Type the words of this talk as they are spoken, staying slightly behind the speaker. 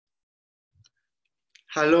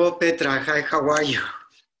Hello, Petra. Hi, how are you?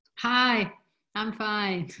 Hi, I'm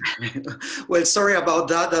fine. Well, sorry about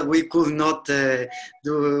that we could not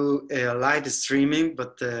do live streaming,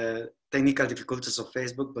 but technical difficulties of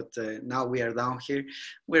Facebook, but now we are down here.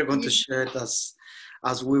 We're going to share it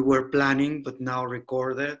as we were planning, but now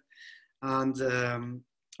recorded. And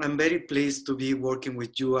I'm very pleased to be working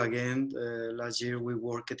with you again. Last year we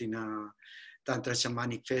worked in a Tantra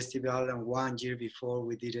Shamanic Festival, and 1 year before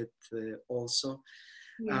we did it also.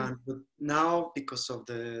 Yeah. But now, because of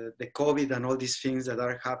the COVID and all these things that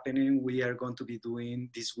are happening, we are going to be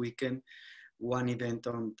doing this weekend one event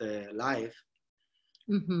on the live.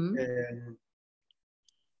 Mm-hmm.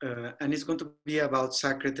 And it's going to be about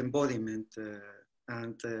sacred embodiment.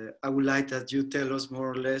 I would like that you tell us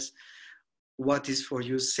more or less what is for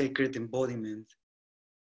you sacred embodiment.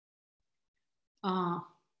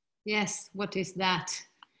 Yes, what is that?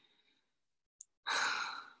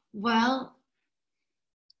 Well,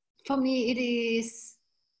 for me, it is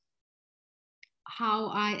how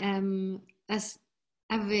I am as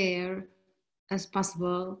aware as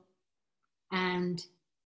possible and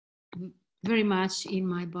very much in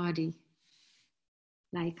my body.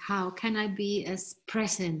 Like, how can I be as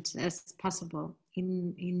present as possible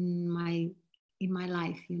in my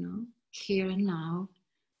life, here and now,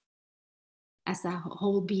 as a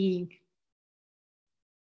whole being.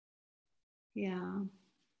 Yeah.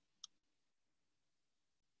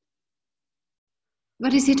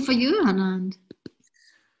 What is it for you, Anand?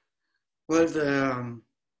 Well,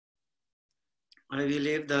 I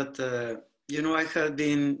believe that, I have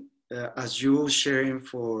been, as you, sharing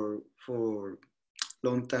for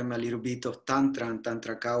long time, a little bit of Tantra and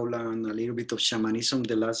Tantra Kaula and a little bit of shamanism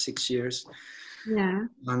the last 6 years. Yeah.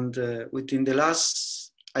 And within the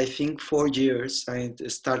last, I think, 4 years, I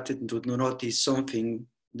started to notice something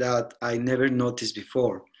that I never noticed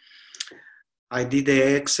before. I did the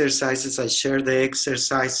exercises, I shared the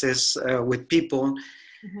exercises with people.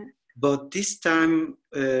 Mm-hmm. But this time,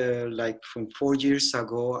 like from 4 years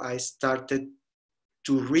ago, I started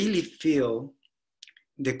to really feel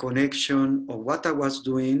the connection of what I was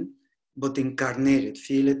doing, but incarnated,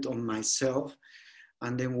 feel it on myself.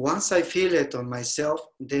 And then once I feel it on myself,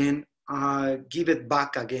 then I give it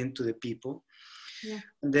back again to the people. Yeah.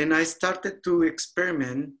 And then I started to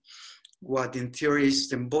experiment what in theory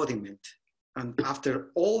is embodiment. And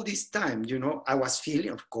after all this time, I was feeling,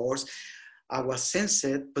 of course, I was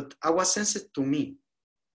sensed, but I was sensed to me.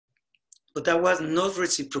 But I was not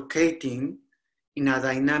reciprocating in a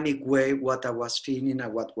dynamic way what I was feeling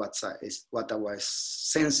and what I was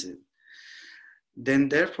sensing. Then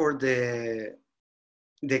therefore the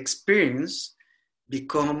experience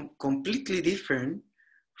become completely different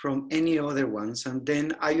from any other ones. And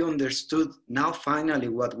then I understood now finally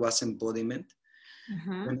what was embodiment.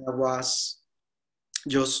 Mm-hmm. When I was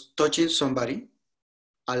just touching somebody,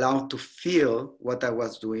 allowed to feel what I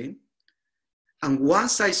was doing. And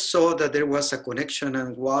once I saw that there was a connection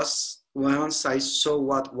and once I saw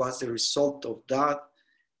what was the result of that,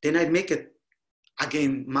 then I make it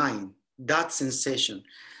again mine, that sensation.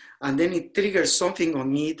 And then it triggers something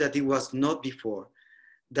on me that it was not before.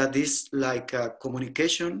 That is like a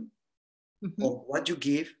communication mm-hmm. of what you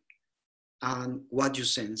give and what you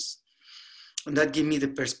sense. And that gave me the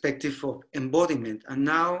perspective of embodiment. And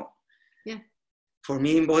now, for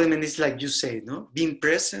me, embodiment is like you say, no? Being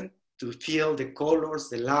present to feel the colors,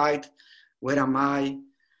 the light, where am I,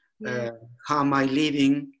 how am I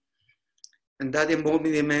living? And that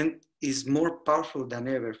embodiment is more powerful than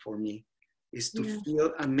ever for me, is to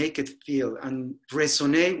feel and make it feel and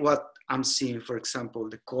resonate what I'm seeing. For example,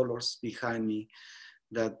 the colors behind me,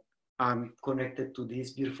 that I'm connected to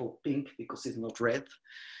this beautiful pink because it's not red.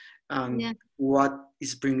 And what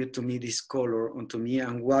is bringing to me this color onto me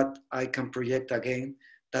and what I can project again,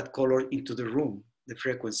 that color into the room, the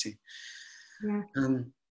frequency. Yeah.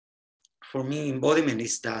 And for me, embodiment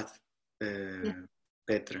is that,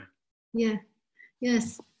 Petra. Yeah,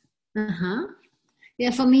 yes. Uh-huh.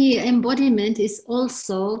 Yeah, for me, embodiment is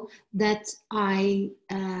also that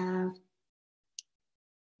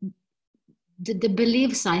the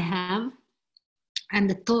beliefs I have and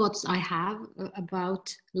the thoughts I have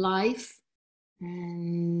about life,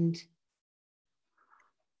 and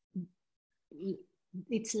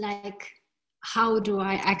it's like, how do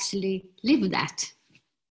I actually live that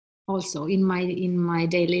also in my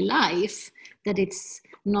daily life, that it's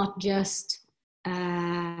not just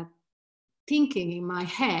thinking in my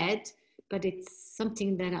head, but it's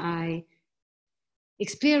something that I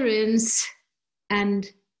experience and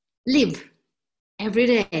live every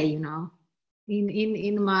day,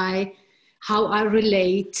 in my, how I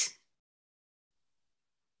relate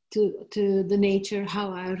to the nature,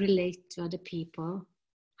 how I relate to other people,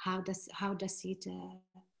 how does it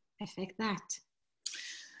affect that?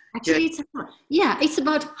 Actually, it's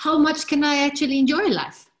about how much can I actually enjoy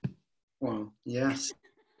life. Well, yes.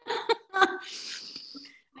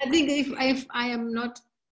 I think if I am not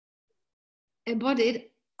embodied,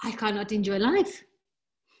 I cannot enjoy life.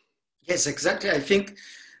 Yes, exactly. I think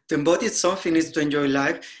to embody something is to enjoy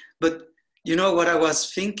life. But you know what I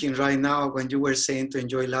was thinking right now when you were saying to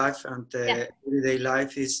enjoy life and everyday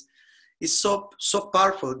life is so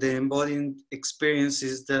powerful. The embodying experience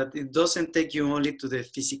is that it doesn't take you only to the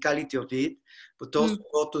physicality of it, but also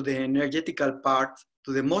go to the energetical part,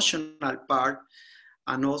 to the emotional part,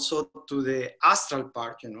 and also to the astral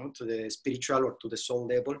part, to the spiritual or to the soul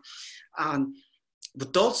level.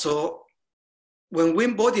 But also, when we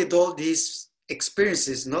embodied all these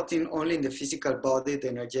experiences, not only in the physical body, the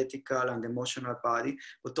energetical and the emotional body,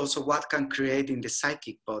 but also what can create in the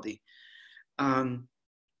psychic body.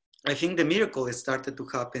 I think the miracle started to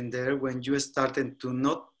happen there when you started to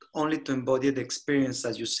not only to embody the experience,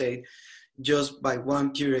 as you say, just by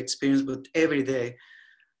one pure experience, but every day.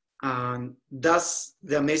 And that's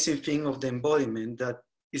the amazing thing of the embodiment, that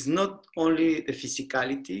it's not only the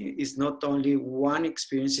physicality, it's not only one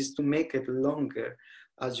experience, it's to make it longer,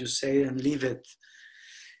 as you say, and live it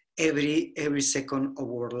every second of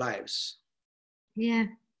our lives. Yeah.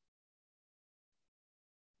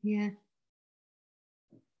 Yeah.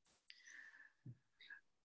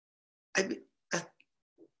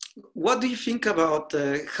 What do you think about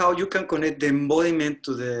how you can connect the embodiment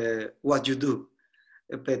to what you do,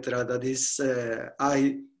 Petra? That is,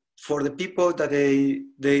 for the people that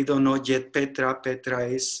they don't know yet, Petra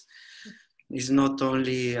is not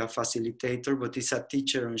only a facilitator, but is a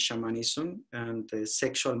teacher on shamanism and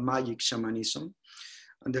sexual magic shamanism.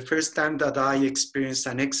 And the first time that I experienced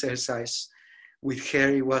an exercise with her,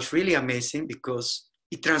 it was really amazing because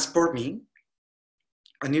it transported me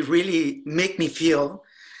and it really made me feel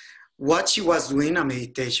what she was doing, a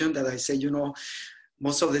meditation that I say,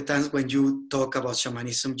 most of the times when you talk about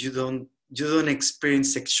shamanism, you don't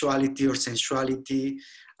experience sexuality or sensuality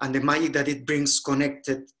and the magic that it brings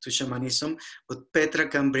connected to shamanism, but Petra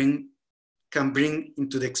can bring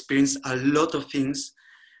into the experience a lot of things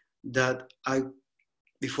that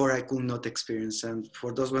before I could not experience. And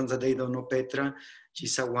for those ones that they don't know Petra,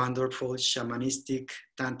 she's a wonderful shamanistic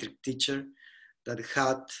tantric teacher that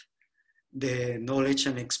had the knowledge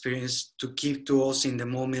and experience to give to us in the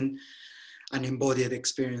moment an embodied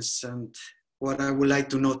experience. And what I would like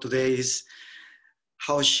to know today is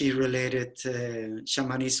how she related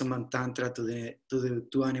shamanism and tantra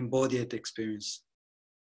to an embodied experience.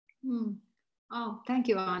 Oh, thank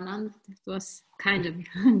you, Anand. It was kind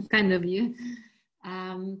of you.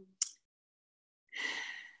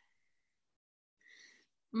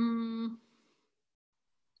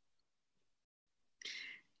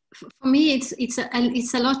 For me,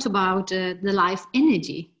 it's a lot about the life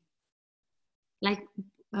energy. Like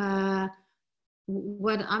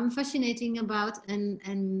what I'm fascinating about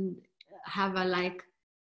and have a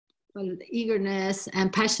eagerness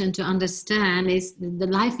and passion to understand is the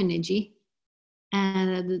life energy,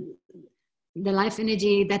 and the life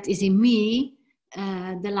energy that is in me,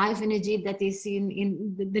 the life energy that is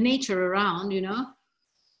in the nature around,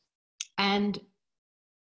 and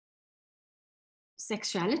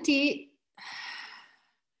sexuality.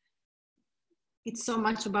 It's so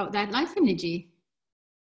much about that life energy.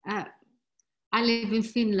 I live in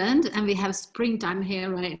Finland and we have springtime here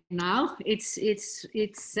right now. It's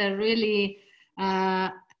a really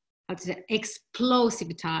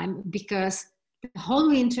explosive time, because the whole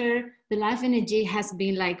winter the life energy has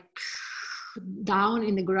been like down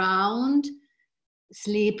in the ground,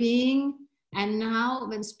 sleeping, and now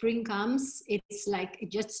when spring comes, it's like it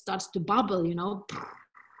just starts to bubble,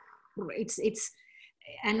 It's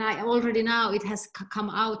and I already now it has come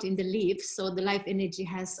out in the leaves, so the life energy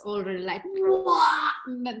has already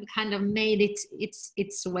kind of made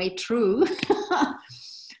its way through.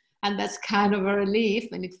 And that's kind of a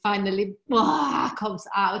relief when it finally comes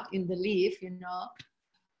out in the leaf,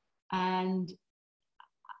 And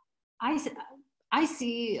I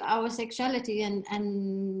see our sexuality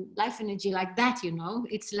and life energy like that,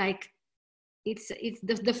 It's like it's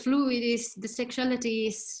the fluid is the sexuality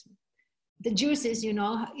is the juices,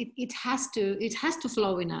 it has to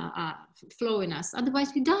flow in us,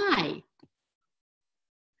 otherwise we die.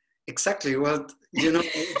 Exactly. Well,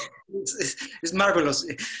 it's marvelous.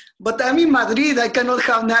 But I'm in Madrid. I cannot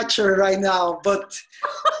have nature right now. But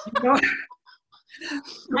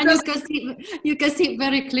and you can see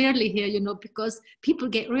very clearly here, because people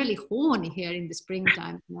get really horny here in the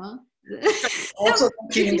springtime. Also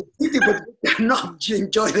here in the city, but we cannot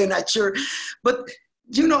enjoy the nature. But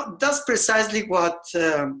you know, that's precisely what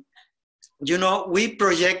you know. We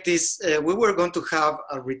project this. We were going to have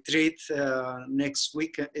a retreat next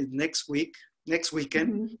weekend,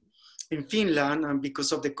 Mhm. in Finland, and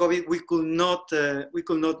because of the COVID, we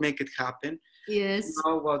could not make it happen. Yes.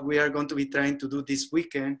 Now, what we are going to be trying to do this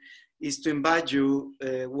weekend is to invite you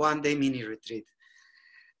one day mini retreat,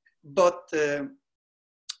 but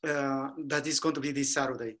that is going to be this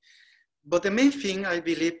Saturday. But the main thing I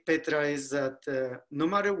believe, Petra, is that no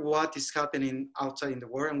matter what is happening outside in the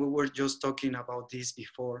world, and we were just talking about this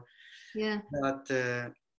before, Yeah.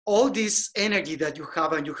 that all this energy that you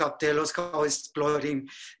have, and you have tell us how exploring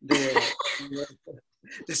the,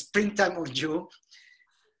 the springtime of you,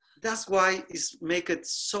 that's why it's make it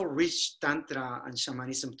so rich, Tantra and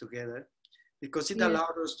shamanism together, because it Yeah.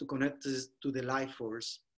 allowed us to connect to the life force.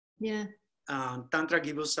 Yeah. Tantra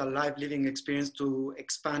gives us a life living experience to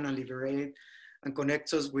expand and liberate and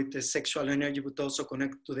connect us with the sexual energy, but also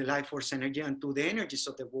connect to the life force energy and to the energies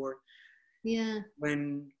of the world. Yeah.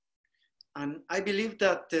 And I believe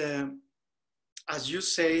that, as you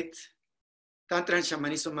said, Tantra and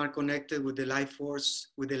shamanism are connected with the life force,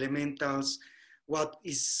 with the elementals, what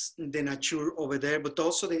is the nature over there, but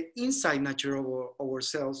also the inside nature of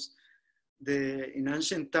ourselves. In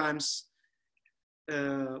ancient times,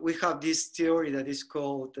 we have this theory that is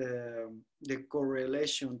called the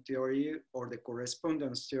correlation theory, or the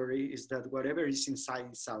correspondence theory, is that whatever is inside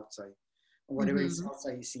is outside, and whatever is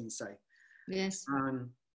outside is inside. Yes. And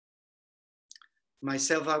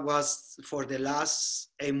myself, I was, for the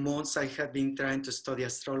last 8 months, I have been trying to study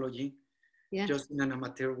astrology, just in an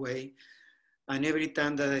amateur way. And every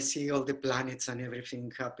time that I see all the planets and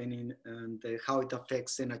everything happening, and how it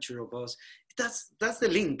affects the nature of us, that's the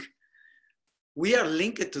link. We are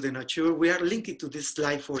linked to the nature. We are linked to this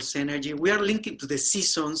life force energy. We are linked to the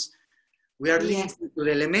seasons. We are linked to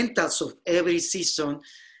the elementals of every season.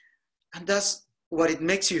 And that's what it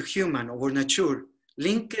makes you human, or nature.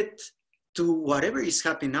 Linked to whatever is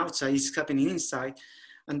happening outside is happening inside.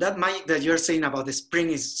 And that magic that you're saying about the spring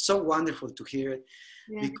is so wonderful to hear it,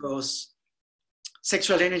 because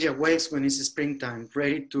sexual energy awakes when it's springtime,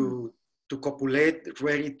 ready to copulate,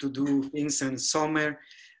 ready to do things in summer,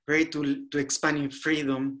 ready to expand in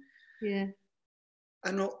freedom. Yeah.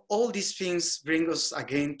 And all these things bring us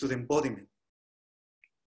again to the embodiment.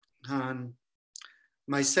 And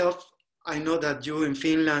myself, I know that you in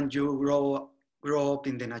Finland, you grow up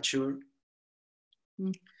in the nature.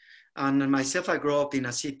 And myself, I grew up in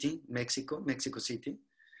a city, Mexico City.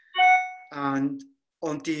 And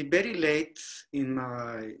until very late in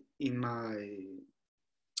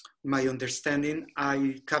my understanding,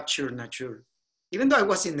 I captured nature. Even though I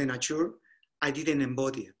was in the nature, I didn't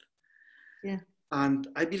embody it. Yeah. And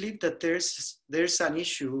I believe that there's an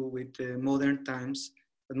issue with modern times,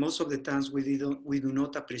 that most of the times we do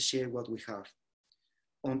not appreciate what we have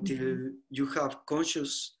until you have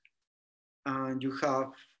conscious and you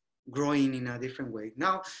have growing in a different way.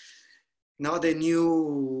 Now the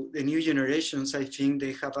new generations, I think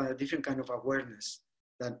they have a different kind of awareness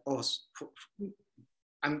than us.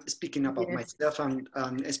 I'm speaking about myself, and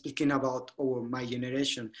speaking about my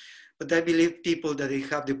generation. But I believe people that they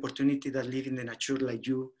have the opportunity that live in the nature like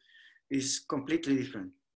you is completely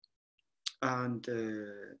different. And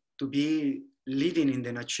to be living in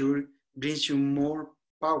the nature brings you more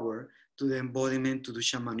power to the embodiment, to do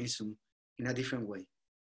shamanism in a different way.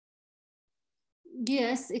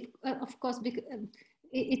 Yes, of course, because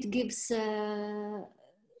it gives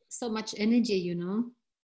so much energy, you know.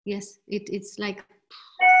 Yes, it's like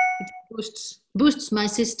it boosts my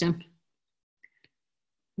system.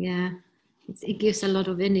 Yeah, it gives a lot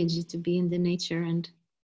of energy to be in the nature and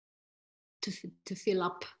to fill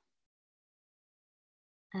up.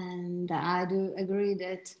 And I do agree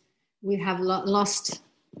that we have lost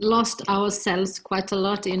ourselves quite a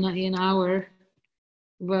lot in our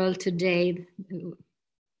world today,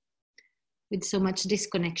 with so much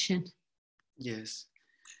disconnection. Yes.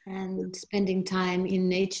 And spending time in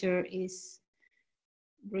nature is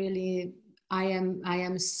really, I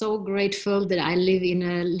am so grateful that I live in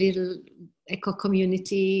a little eco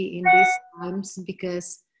community in these times,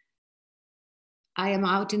 because I am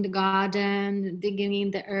out in the garden digging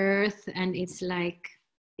in the earth, and it's like,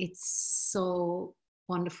 it's so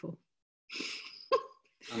wonderful.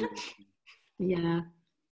 Yeah.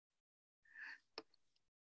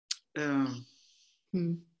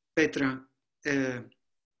 Petra, the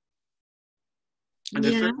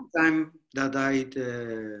first time that I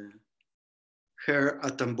heard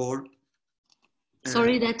a tambour.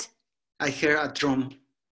 Sorry, that? I heard a drum.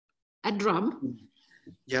 A drum?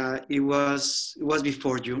 Yeah, it was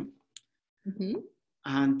before you, Mm-hmm.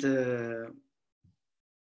 and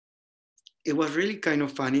it was really kind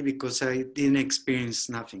of funny because I didn't experience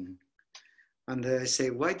nothing. And I say,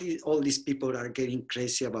 why did all these people are getting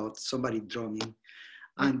crazy about somebody drumming?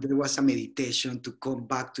 Yeah. And there was a meditation to come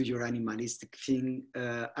back to your animalistic thing,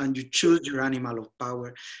 and you choose your animal of power.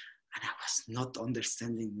 And I was not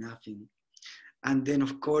understanding nothing. And then,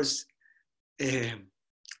 of course,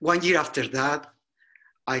 1 year after that,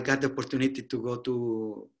 I got the opportunity to go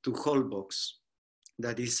to Holbox.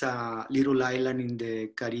 That is a little island in the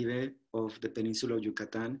Caribe of the peninsula of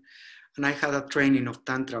Yucatan. And I had a training of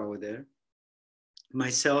Tantra over there.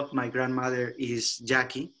 Myself, my grandmother is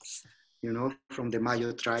Jackie, from the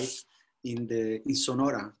Mayo tribe in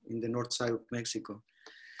Sonora, in the north side of Mexico.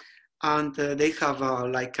 And they have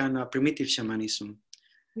like a primitive shamanism.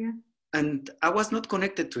 Yeah. And I was not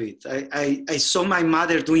connected to it. I saw my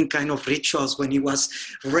mother doing kind of rituals when it was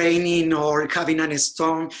raining or having a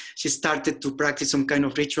storm. She started to practice some kind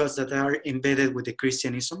of rituals that are embedded with the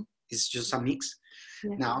Christianism. It's just a mix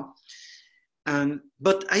now.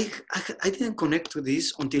 But I didn't connect to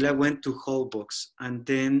this until I went to Holbox. And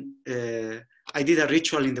then I did a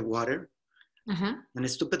ritual in the water. And a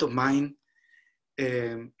stupid of mine,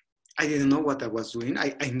 I didn't know what I was doing.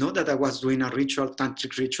 I know that I was doing a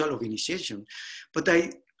tantric ritual of initiation, but I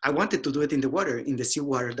wanted to do it in the water, in the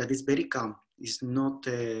seawater that is very calm. It's not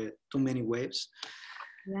too many waves.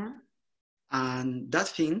 Yeah. And that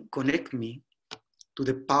thing connect me to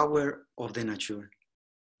the power of the nature.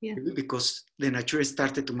 Yeah. Because the nature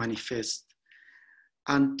started to manifest.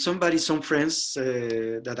 And some friends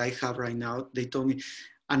that I have right now, they told me,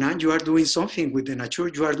 Anand, you are doing something with the nature.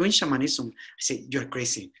 You are doing shamanism. I say, you're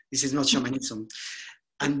crazy. This is not shamanism.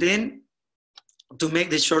 And then, to make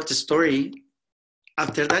the short story,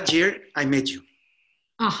 after that year, I met you.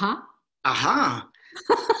 Then I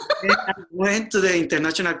went to the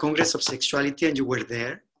International Congress of Sexuality, and you were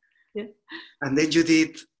there. Yeah. And then you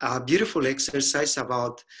did a beautiful exercise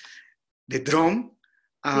about the drum,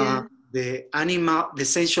 the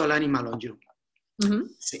sensual animal on you. Mm-hmm.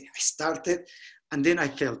 So I started, and then I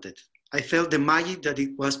felt it. I felt the magic that it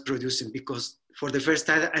was producing, because for the first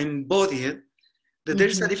time I embodied that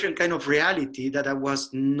there's a different kind of reality that I was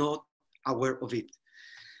not aware of it.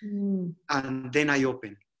 And then I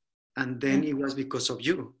opened. And then it was because of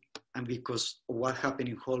you and because of what happened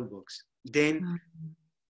in Holbox. Then,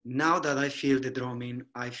 now that I feel the drumming,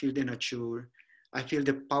 I feel the nature, I feel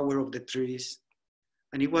the power of the trees.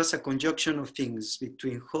 And it was a conjunction of things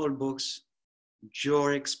between Holbox,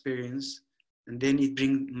 your experience, and then it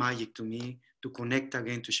brings magic to me to connect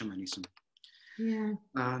again to shamanism. Yeah.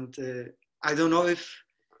 And I don't know if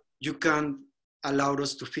you can allow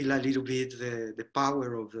us to feel a little bit the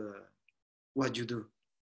power of what you do.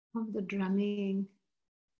 Of the drumming.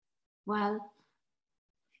 Well,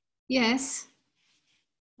 yes,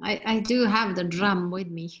 I do have the drum with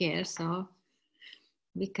me here, so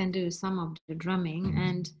we can do some of the drumming.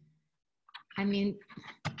 And I mean,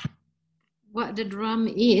 what the drum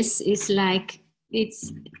is like,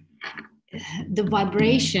 it's the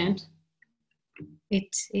vibration.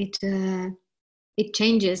 It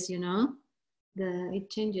changes, it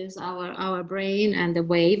changes our brain and the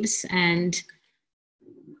waves, and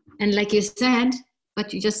like you said,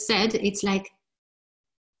 what you just said, it's like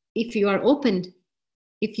if you are open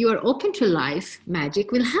to life,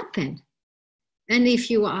 magic will happen. And if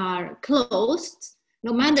you are closed,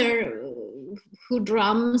 no matter who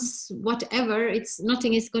drums, whatever,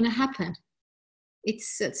 nothing is going to happen.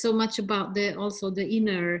 It's so much about also the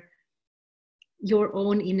inner, your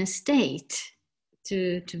own inner state,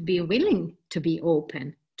 to be willing to be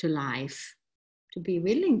open to life, to be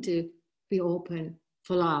willing to be open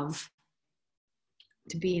for love,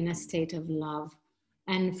 to be in a state of love.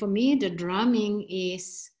 And for me, the drumming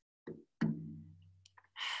it's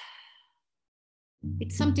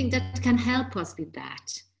something that can help us with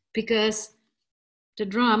that, because the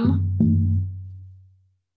drum,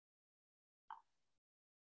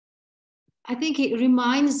 I think it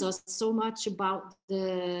reminds us so much about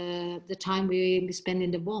the time we spend in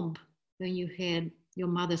the womb, when you heard your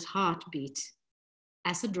mother's heartbeat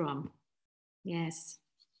as a drum. Yes.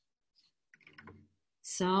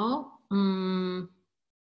 So,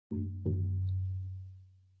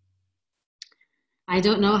 I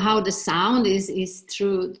don't know how the sound is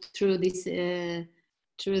through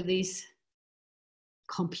these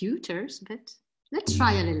computers, but let's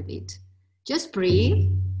try a little bit. Just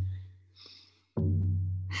breathe.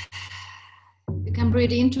 You can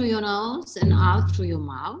breathe in through your nose and out through your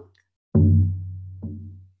mouth.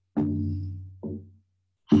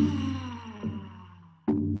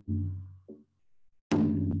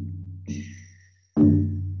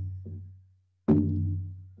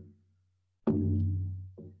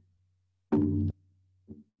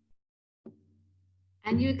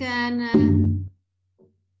 And you can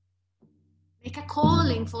make a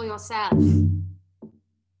calling for yourself.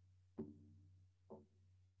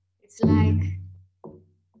 It's like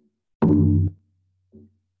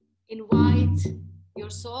invite your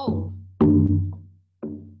soul.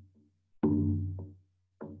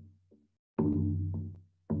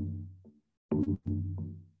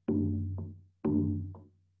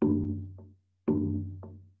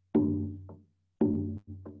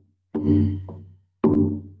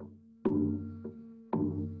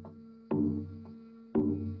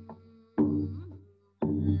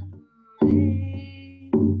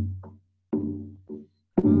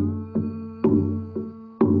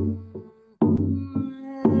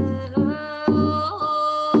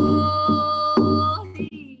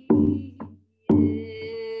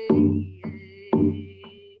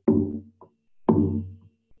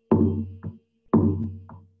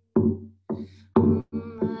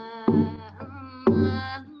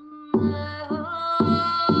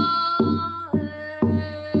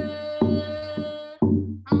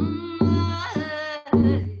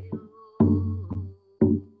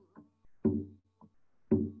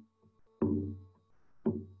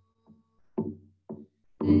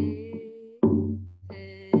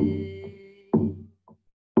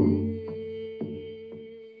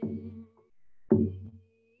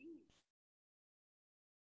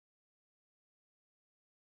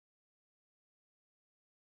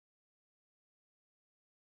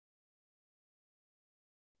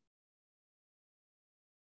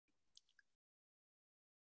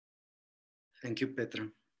 Thank you, Petra.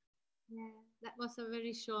 Yeah, that was a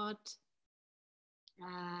very short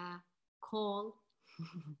call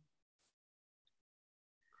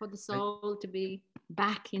for the soul to be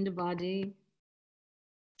back in the body.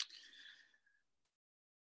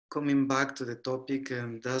 Coming back to the topic,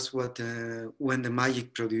 that's what when the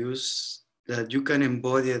magic produces, that you can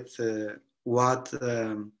embody it, what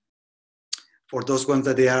for those ones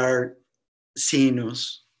that they are seeing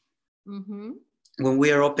us. Mm-hmm. When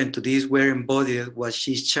we are open to this, we're embodying what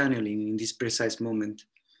she's channeling in this precise moment.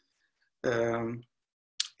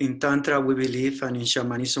 In Tantra, we believe, and in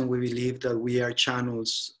Shamanism, we believe that we are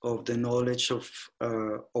channels of the knowledge of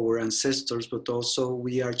our ancestors, but also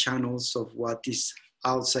we are channels of what is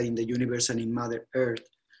outside in the universe and in Mother Earth.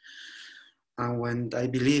 And when I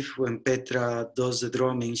believe when Petra does the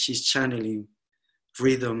drumming, she's channeling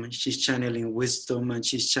rhythm, she's channeling wisdom, and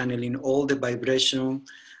she's channeling all the vibration,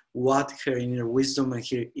 what her inner wisdom and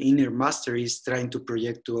her inner mastery is trying to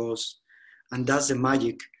project to us. And that's the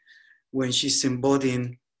magic when she's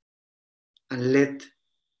embodying and let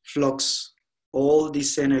flux all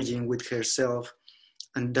this energy in with herself.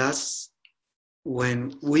 And that's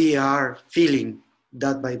when we are feeling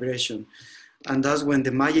that vibration. And that's when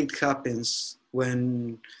the magic happens,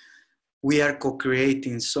 when we are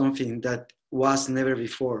co-creating something that was never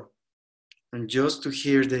before. And just to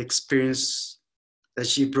hear the experience that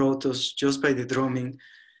she brought us just by the drumming,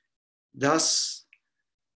 that's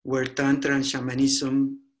where Tantra and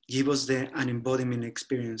Shamanism give us an embodiment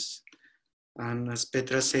experience. And as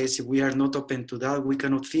Petra says, if we are not open to that, we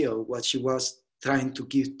cannot feel what she was trying to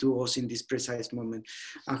give to us in this precise moment,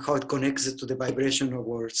 and how it connects to the vibration of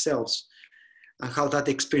ourselves, and how that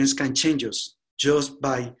experience can change us just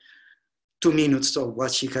by 2 minutes of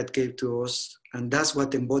what she had gave to us. And that's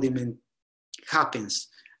what embodiment happens.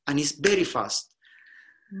 And it's very fast.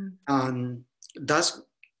 Mm. And that's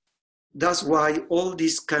why all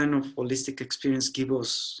this kind of holistic experience give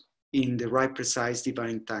us in the right, precise,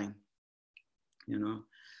 divine time, you know.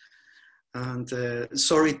 And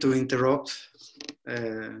sorry to interrupt,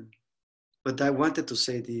 but I wanted to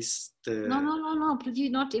say this. No, please,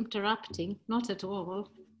 not interrupting, not at all.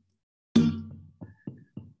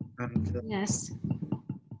 And, yes.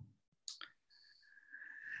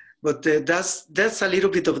 But that's a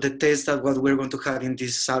little bit of the taste of what we're going to have in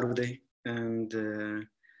this Saturday. And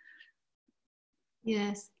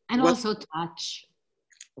yes, and also touch.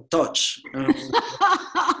 Touch.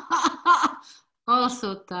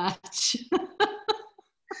 Also touch.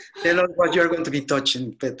 Tell us what you're going to be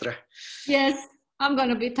touching, Petra. Yes, I'm going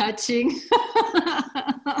to be touching.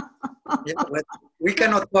 Yeah, but we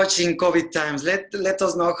cannot touch in COVID times. Let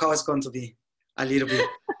us know how it's going to be a little bit,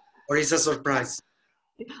 or it's a surprise.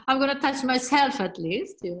 I'm going to touch myself at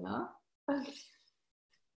least, you know.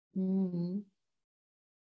 Mm-hmm.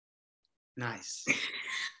 Nice.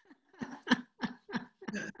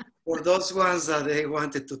 For those ones that they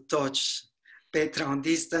wanted to touch Petra on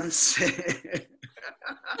distance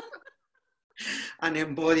and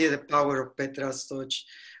embody the power of Petra's touch.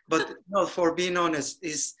 But no, for being honest,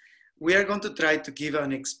 we are going to try to give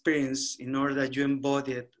an experience in order that you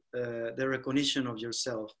embody it the recognition of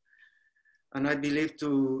yourself. And I believe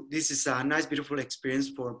this is a nice, beautiful experience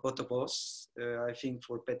for both of us. I think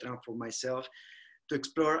for Petra and for myself, to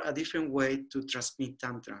explore a different way to transmit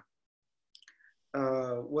Tantra.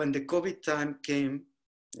 When the COVID time came,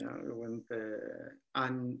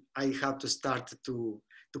 and I had to start to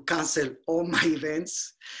cancel all my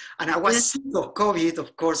events, and I was sick of COVID.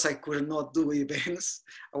 Of course, I could not do events.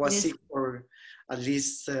 I was sick for at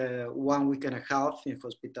least 1 week and a half, and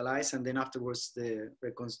hospitalized, and then afterwards the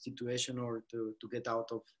reconstitution, or to get out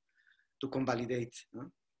of, to convalidate.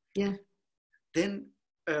 Yeah. Then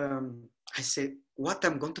I said, what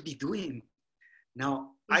I'm going to be doing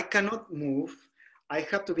now? I cannot move. I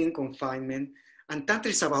have to be in confinement, and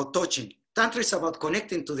Tantra is about touching. Tantra is about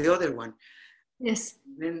connecting to the other one. Yes.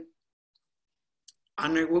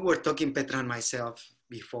 And we were talking, Petra and myself,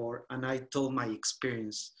 before, and I told my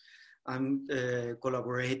experience. I'm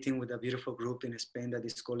collaborating with a beautiful group in Spain that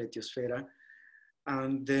is called Etiosfera.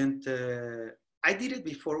 And then I did it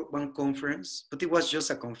before one conference, but it was just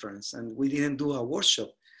a conference, and we didn't do a workshop.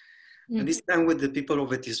 And this time with the people of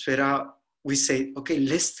Etiosfera, we say, okay,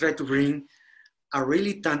 let's try to bring a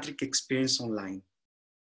really tantric experience online.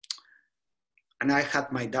 And I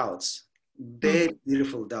had my doubts, very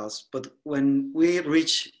beautiful doubts. But when we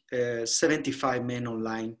reached 75 men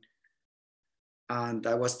online, and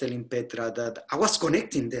I was telling Petra that I was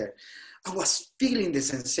connecting there, I was feeling the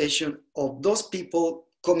sensation of those people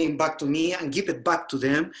coming back to me and give it back to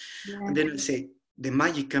them. Yeah. And then I say, the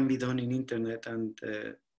magic can be done in internet. And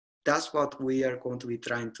that's what we are going to be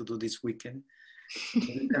trying to do this weekend.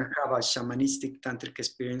 We can have a shamanistic tantric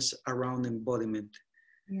experience around embodiment.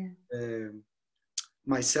 Yeah.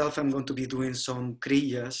 Myself, I'm going to be doing some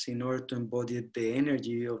kriyas in order to embody the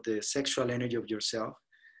energy of the sexual energy of yourself.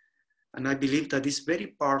 And I believe that it's very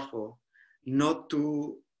powerful not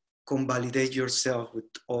to convalidate yourself with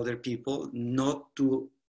other people, not to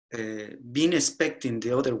being expecting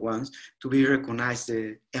the other ones to be recognized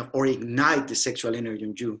or ignite the sexual energy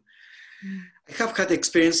in you. I have had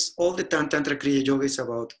experience all the time. Tantra Kriya Yoga is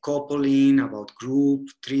about coupling, about group,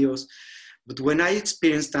 trios. But when I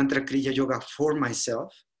experienced Tantra Kriya Yoga for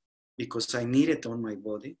myself, because I need it on my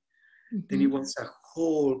body, then it was a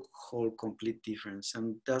whole complete difference.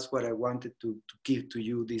 And that's what I wanted to give to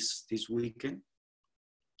you this weekend.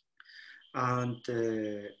 And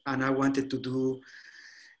I wanted to do,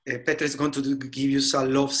 Petra is going to give you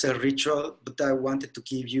some love cell ritual, but I wanted to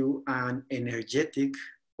give you an energetic,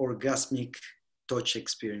 orgasmic touch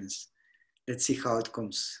experience. Let's see how it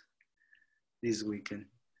comes this weekend.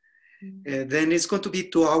 Then it's going to be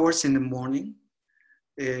 2 hours in the morning.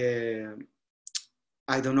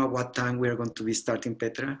 I don't know what time we're going to be starting,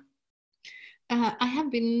 Petra. I have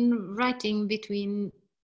been writing between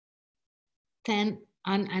 10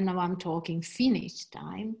 and now I'm talking Finnish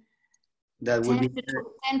time. That will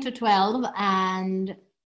 10 to 12 and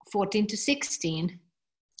 14 to 16.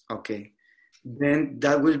 Okay. Then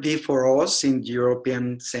that will be for us in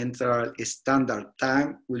European Central Standard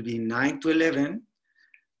Time, will be 9 to 11.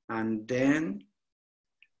 And then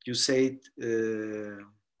you said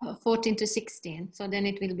 14 to 16. So then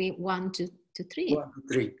it will be 1 to 3. 1 to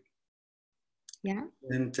 3. Yeah.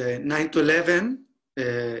 And 9 to 11,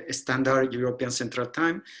 Standard European Central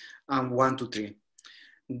Time, and 1 to 3.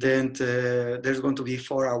 Then there's going to be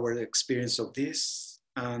 4-hour experience of this.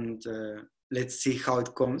 And let's see how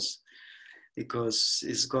it comes, because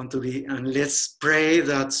it's going to be, and let's pray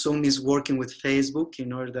that Zoom is working with Facebook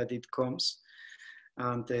in order that it comes.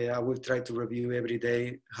 And I will try to review every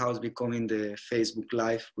day how it's becoming the Facebook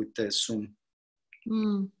Live with Zoom.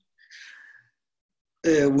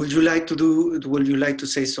 Would you like to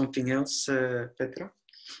say something else, Petra?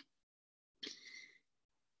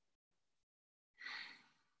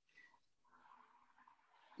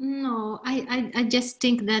 No, I just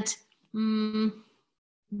think that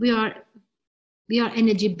we are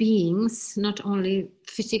energy beings, not only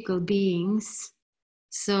physical beings.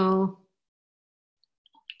 So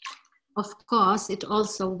of course it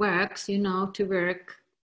also works, to work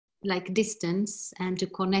like distance and to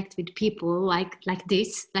connect with people like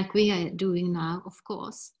this, like we are doing now. Of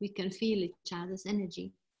course we can feel each other's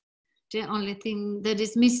energy. The only thing that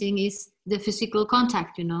is missing is the physical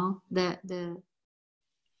contact, the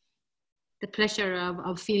pleasure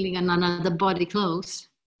of feeling another body close.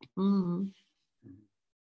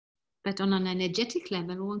 But on an energetic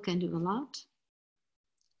level, one can do a lot.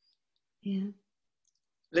 Yeah.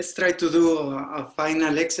 Let's try to do a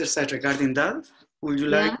final exercise regarding that. Would you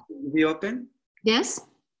like to be open? Yes.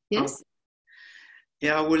 Yes. Okay.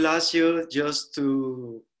 Yeah, I will ask you just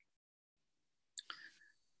to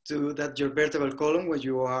to that your vertebral column where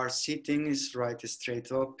you are sitting is right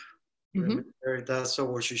straight up. Remember, that's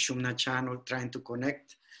our Shushumna channel, trying to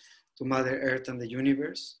connect to Mother Earth and the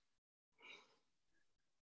universe.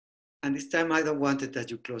 And this time I don't want it that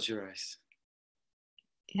you close your eyes.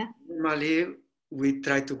 Yeah. Normally we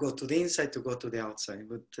try to go to the inside to go to the outside,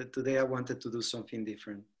 but today I wanted to do something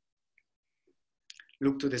different.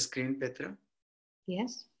 Look to the screen, Petra.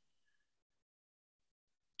 Yes.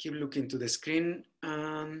 Keep looking to the screen.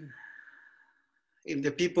 If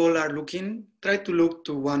the people are looking, try to look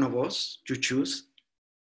to one of us, you choose.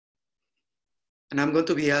 And I'm going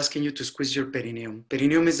to be asking you to squeeze your perineum.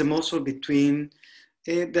 Perineum is the muscle between,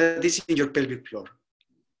 that is in your pelvic floor.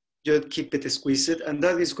 Just keep it squeezed, and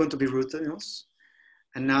that is going to be rootedness.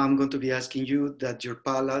 And now I'm going to be asking you that your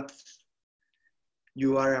palate,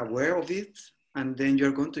 you are aware of it, and then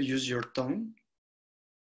you're going to use your tongue,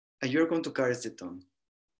 and you're going to caress the tongue.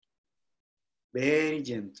 Very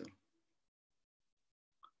gentle.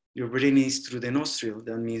 Your breathing is through the nostril,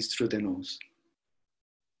 that means through the nose.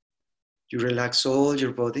 You relax all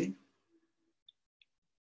your body.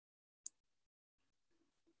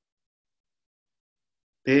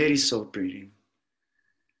 Very soft breathing.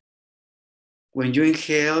 When you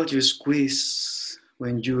inhale, you squeeze.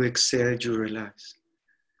 When you exhale, you relax.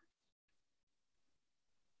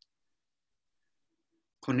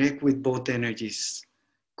 Connect with both energies,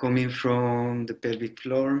 coming from the pelvic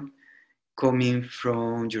floor, coming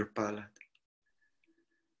from your palate.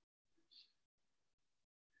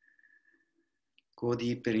 Go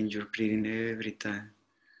deeper in your breathing every time.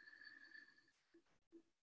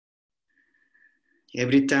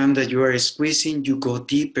 Every time that you are squeezing, you go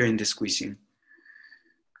deeper in the squeezing.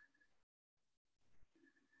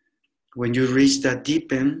 When you reach that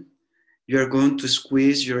deep end, you are going to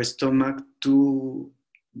squeeze your stomach to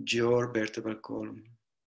your vertebral column,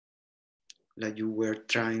 like you were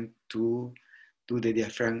trying to do the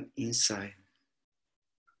diaphragm inside.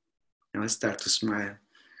 Now start to smile.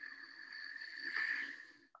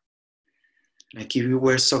 Like if you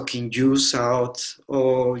were sucking juice out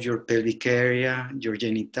of your pelvic area, your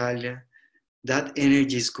genitalia, that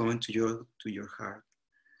energy is going to your heart.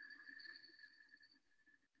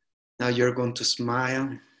 Now you're going to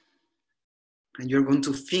smile, and you're going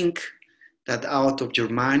to think that out of your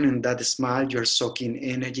mind, and that smile, you're sucking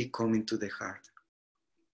energy coming to the heart.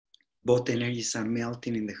 Both energies are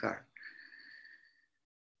melting in the heart.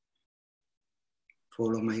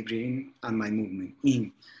 Follow my breathing and my movement.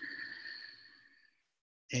 In.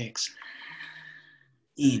 Exhale.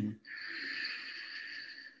 In.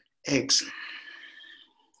 Exhale.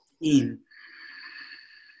 In.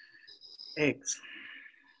 Exhale.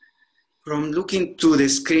 From looking to the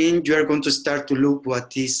screen, you are going to start to look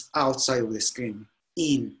what is outside of the screen.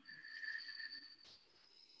 In.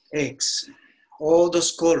 Exhale. All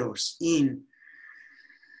those colors. In.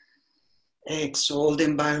 Exhale. All the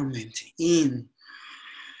environment. In.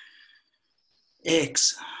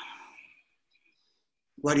 Exhale.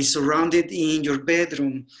 What is surrounded in your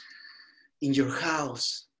bedroom, in your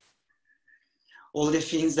house. All the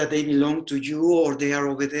things that they belong to you or they are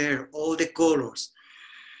over there. All the colors.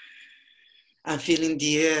 I'm feeling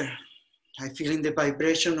the air. I'm feeling the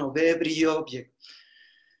vibration of every object.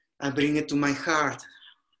 I bring it to my heart.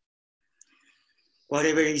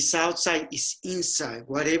 Whatever is outside is inside.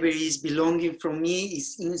 Whatever is belonging from me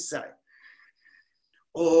is inside.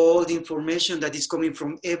 All the information that is coming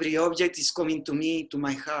from every object is coming to me, to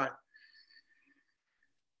my heart.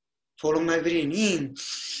 Follow my breathing. In.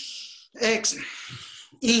 Exhale.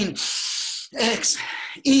 In. Exhale.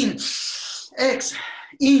 In. Exhale.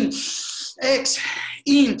 In. Exhale.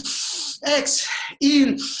 In. Exhale.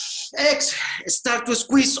 In. Exhale. Start to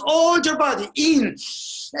squeeze all your body. In.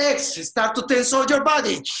 Exhale. Start to tense all your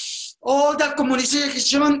body. All that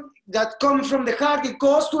communication that comes from the heart, it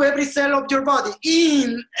goes to every cell of your body.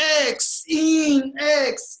 In. Exhale. In.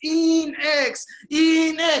 Exhale. In. Exhale.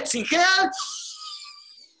 In. Exhale. Inhale.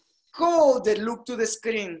 Hold and look to the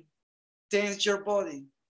screen. Tense your body.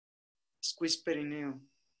 Squeeze perineum.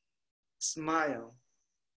 Smile.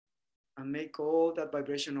 And make all that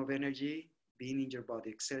vibration of energy being in your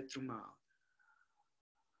body. Exhale through mouth.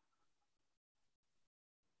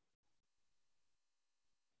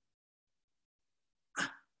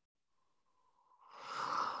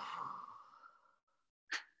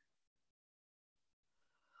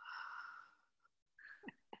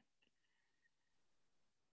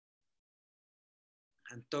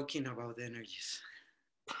 I'm talking about energies.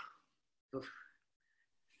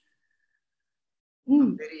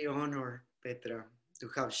 I'm very honored, Petra, to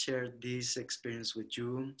have shared this experience with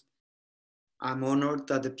you. I'm honored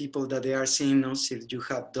that the people that they are seeing us, if you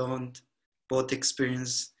have done both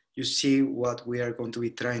experience, you see what we are going to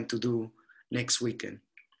be trying to do next weekend.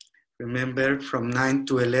 Remember, from 9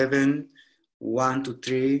 to 11, 1 to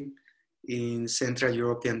 3 in Central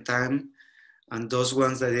European time, and those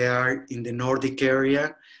ones that they are in the Nordic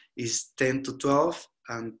area is 10 to 12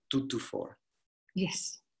 and 2 to 4.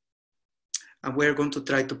 Yes. And we're going to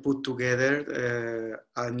try to put together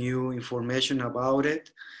a new information about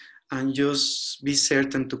it, and just be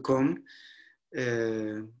certain to come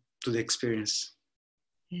to the experience.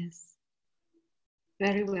 Yes.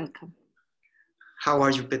 Very welcome. How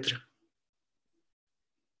are you, Petra?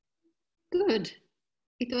 Good.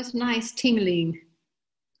 It was nice tingling.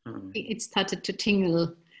 It started to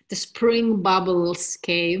tingle. The spring bubbles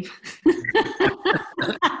came.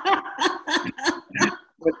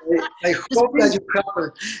 I hope that you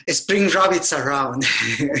have spring rabbits around.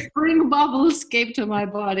 Spring bubbles came to my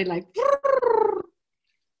body like.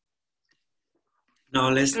 Now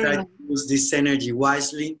let's try to use this energy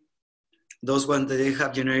wisely. Those ones that they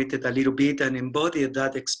have generated a little bit and embodied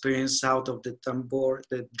that experience out of the tambour,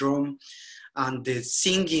 the drum, and the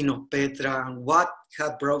singing of Petra, and what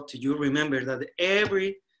had brought to you. Remember that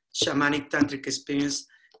every shamanic tantric experience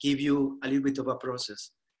gives you a little bit of a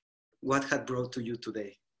process. What had brought to you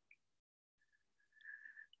today?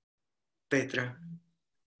 Petra.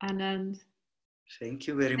 Anand. Thank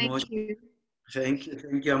you very much. You. Thank you.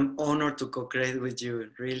 Thank you. I'm honored to co-create with you.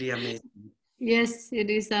 Really amazing. Yes, it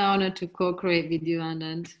is an honor to co-create with you,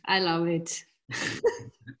 Anand. I love it.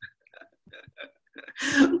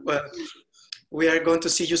 Well, we are going to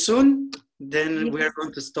see you soon. Then yes. we are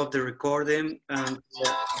going to stop the recording. And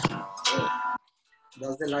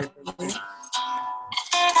that's the live.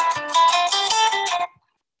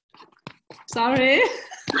 Sorry.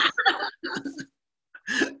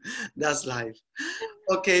 That's live.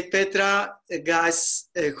 Okay, Petra, guys,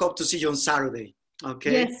 hope to see you on Saturday.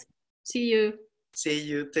 Okay. Yes. See you. See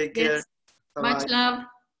you. Take care. Yes. Much love.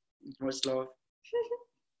 Much love.